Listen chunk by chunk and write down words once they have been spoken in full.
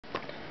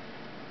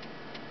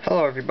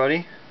Hello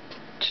everybody.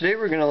 Today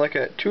we're going to look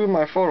at two of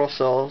my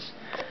photocells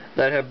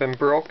that have been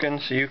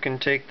broken so you can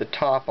take the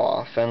top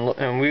off,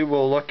 and we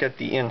will look at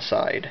the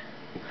inside.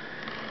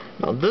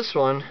 Now this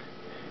one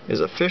is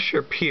a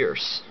Fisher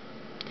Pierce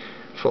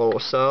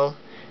photocell.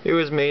 It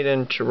was made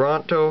in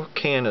Toronto,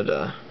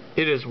 Canada.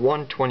 It is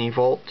 120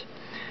 volt,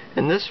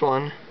 and this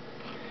one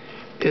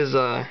is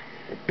a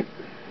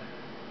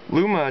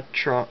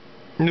Lumatrol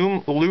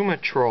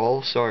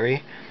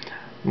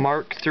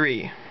Mark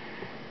 3.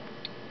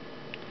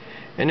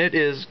 And it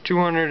is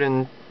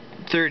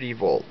 230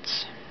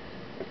 volts.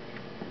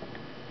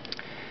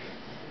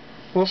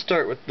 We'll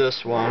start with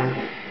this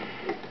one.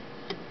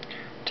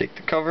 Take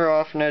the cover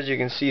off, and as you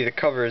can see, the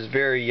cover is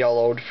very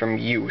yellowed from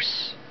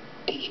use.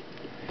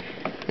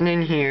 And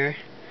in here,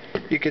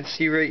 you can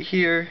see right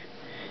here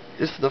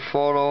is the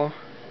photo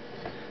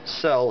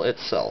cell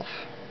itself.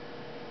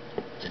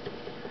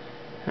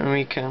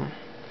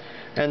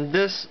 And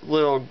this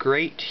little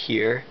grate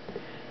here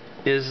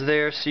is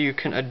there so you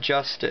can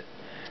adjust it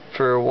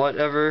for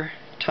whatever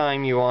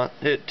time you want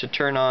it to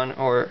turn on,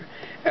 or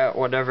at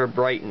whatever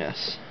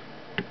brightness.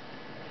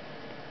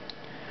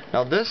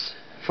 Now this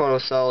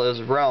photocell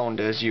is round,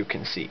 as you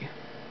can see,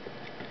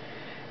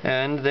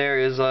 and there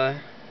is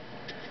a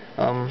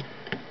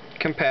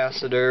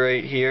capacitor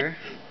right here.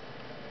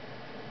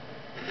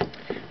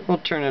 We'll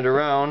turn it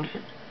around,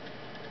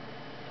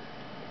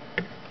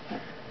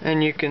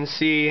 and you can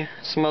see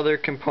some other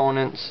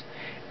components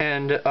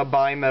and a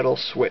bimetal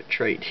switch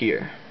right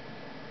here.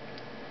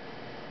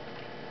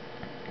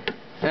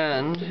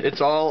 And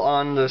it's all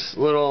on this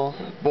little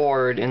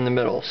board in the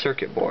middle,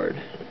 circuit board.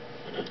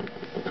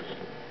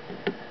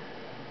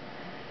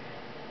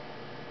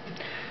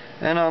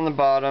 And on the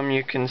bottom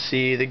you can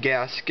see the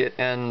gasket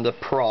and the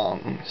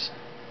prongs.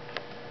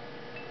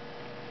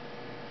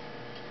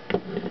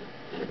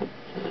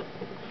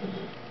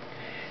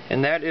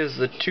 And that is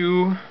the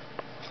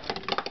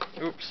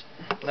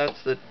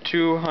that's the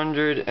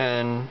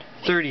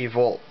 230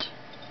 volt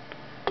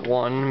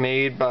one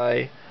made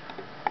by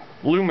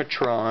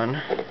Lumatrol.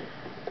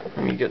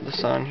 Let me get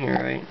this on here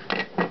right.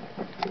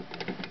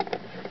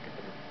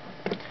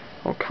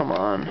 Oh, come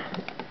on.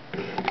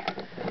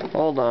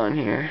 Hold on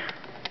here.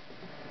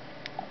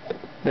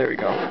 There we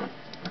go.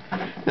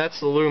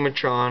 That's the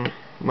Lumatrol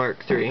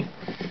Mark 3.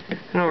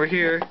 And over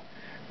here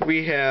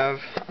we have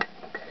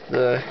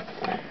the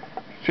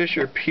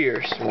Fisher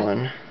Pierce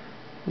one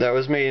that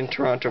was made in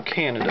Toronto,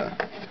 Canada.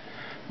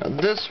 Now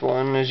this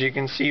one, as you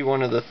can see,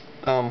 one of the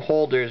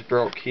holders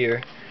broke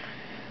here.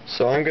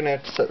 So I'm going to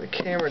have to set the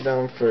camera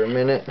down for a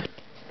minute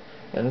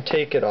and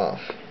take it off.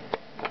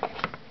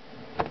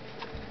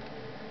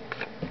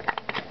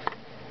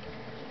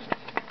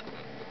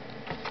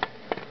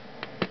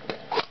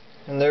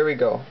 And there we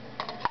go.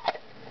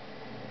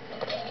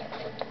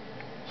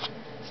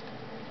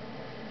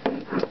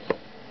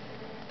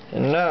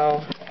 And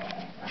now,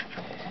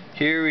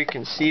 here we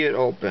can see it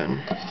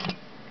open.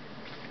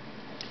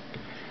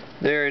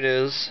 There it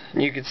is.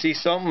 You can see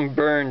something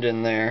burned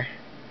in there.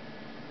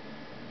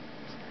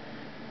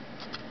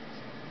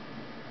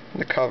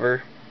 The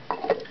cover.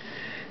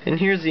 And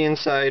here's the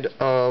inside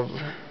of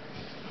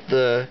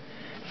the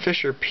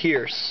Fisher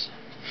Pierce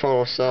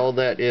photocell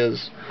that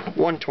is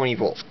 120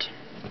 volt.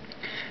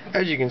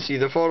 As you can see,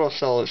 the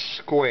photocell is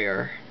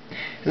square,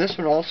 and this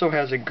one also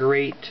has a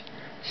grate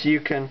so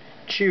you can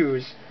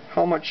choose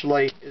how much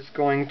light is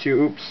going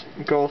to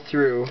go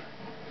through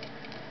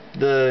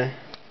the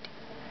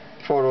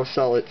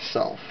photocell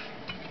itself.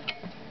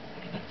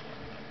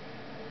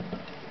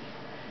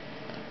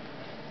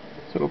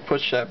 So we'll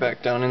push that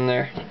back down in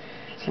there.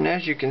 And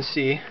as you can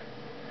see,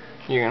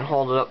 you can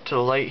hold it up to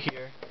the light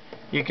here.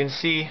 You can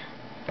see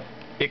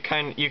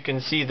it you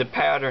can see the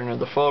pattern of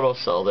the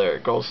photocell there.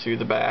 It goes through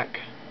the back.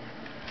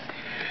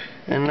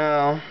 And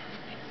now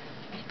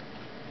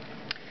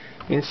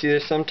you can see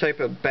there's some type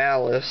of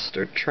ballast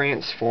or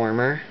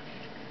transformer.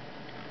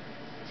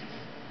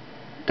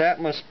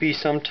 That must be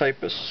some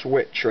type of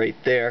switch right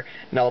there.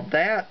 Now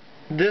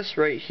this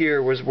right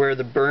here was where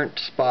the burnt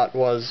spot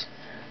was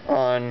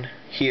on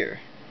here.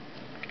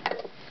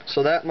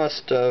 So that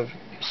must have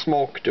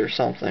smoked or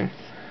something.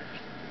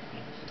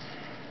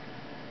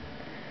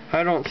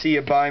 I don't see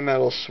a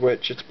bimetal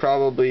switch. It's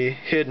probably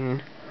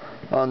hidden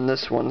on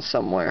this one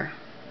somewhere.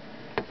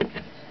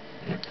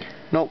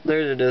 Nope,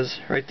 there it is,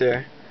 right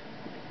there.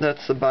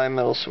 That's the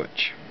bimetal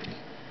switch.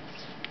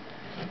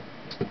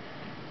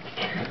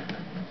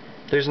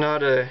 There's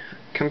not a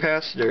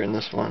capacitor in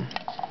this one.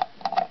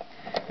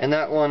 And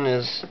that one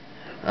is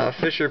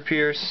Fisher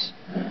Pierce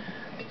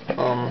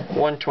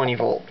 120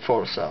 volt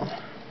photocell.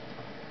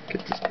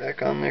 Get this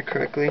back on there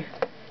correctly.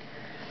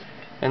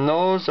 And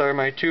those are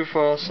my two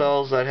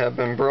photocells that have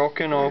been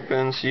broken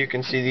open so you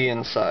can see the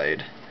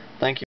inside. Thank you.